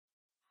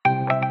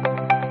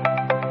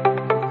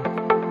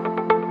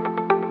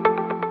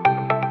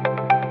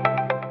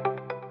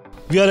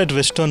We are at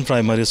Whetstone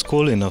Primary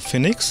School in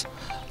Phoenix,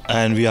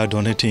 and we are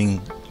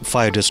donating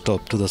 5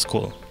 desktops to the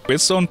school.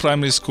 Whetstone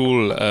Primary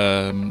School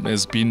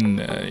has been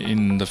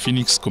in the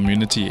Phoenix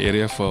community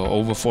area for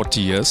over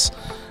 40 years.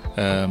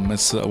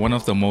 It's one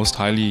of the most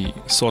highly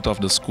sought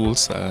after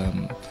schools.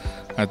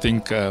 I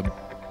think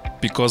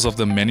because of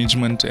the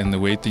management and the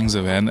way things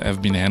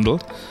have been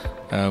handled,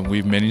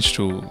 we've managed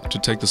to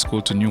take the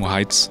school to new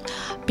heights.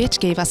 Bet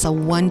gave us a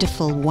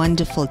wonderful,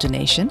 wonderful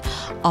donation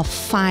of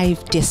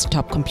 5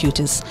 desktop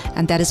computers,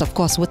 and that is of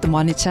course with the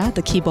monitor,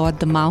 the keyboard,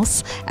 the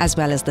mouse, as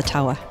well as the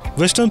tower.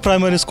 Whetstone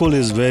Primary School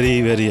is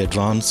very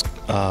advanced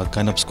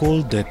kind of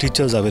school. The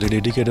teachers are very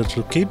dedicated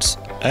to kids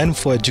and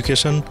for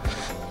education,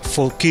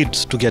 for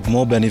kids to get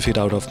more benefit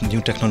out of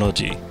new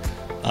technology.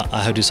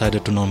 I have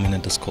decided to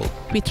nominate the school.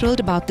 We're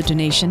thrilled about the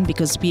donation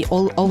because we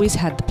always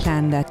had the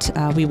plan that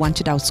we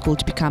wanted our school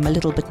to become a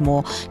little bit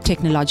more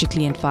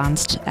technologically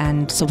advanced,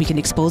 and so we can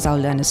expose our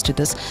learners to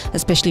this,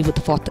 especially with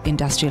the 4th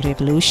Industrial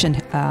Revolution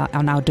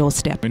on our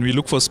doorstep. When we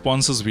look for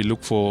sponsors, we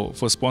look for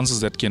sponsors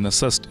that can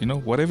assist,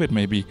 whatever it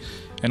may be.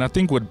 And I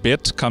think with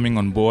Bet coming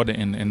on board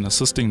and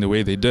assisting the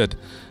way they did,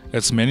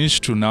 it's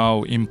managed to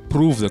now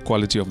improve the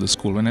quality of the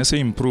school. When I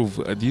say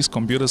improve, these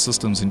computer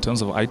systems in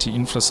terms of IT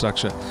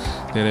infrastructure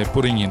that they're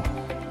putting in,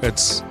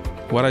 it's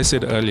what I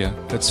said earlier,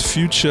 it's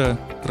future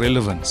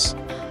relevance.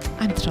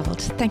 I'm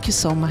thrilled. Thank you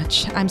so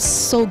much. I'm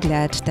so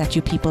glad that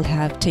you people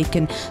have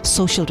taken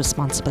social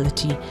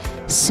responsibility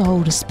so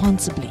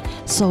responsibly.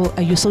 So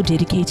you're so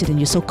dedicated and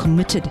you're so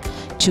committed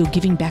to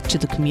giving back to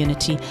the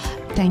community.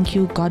 Thank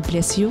you. God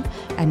bless you,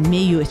 and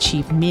may you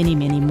achieve many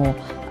more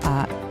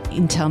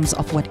in terms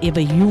of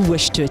whatever you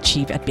wish to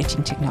achieve at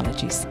Betting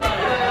Technologies.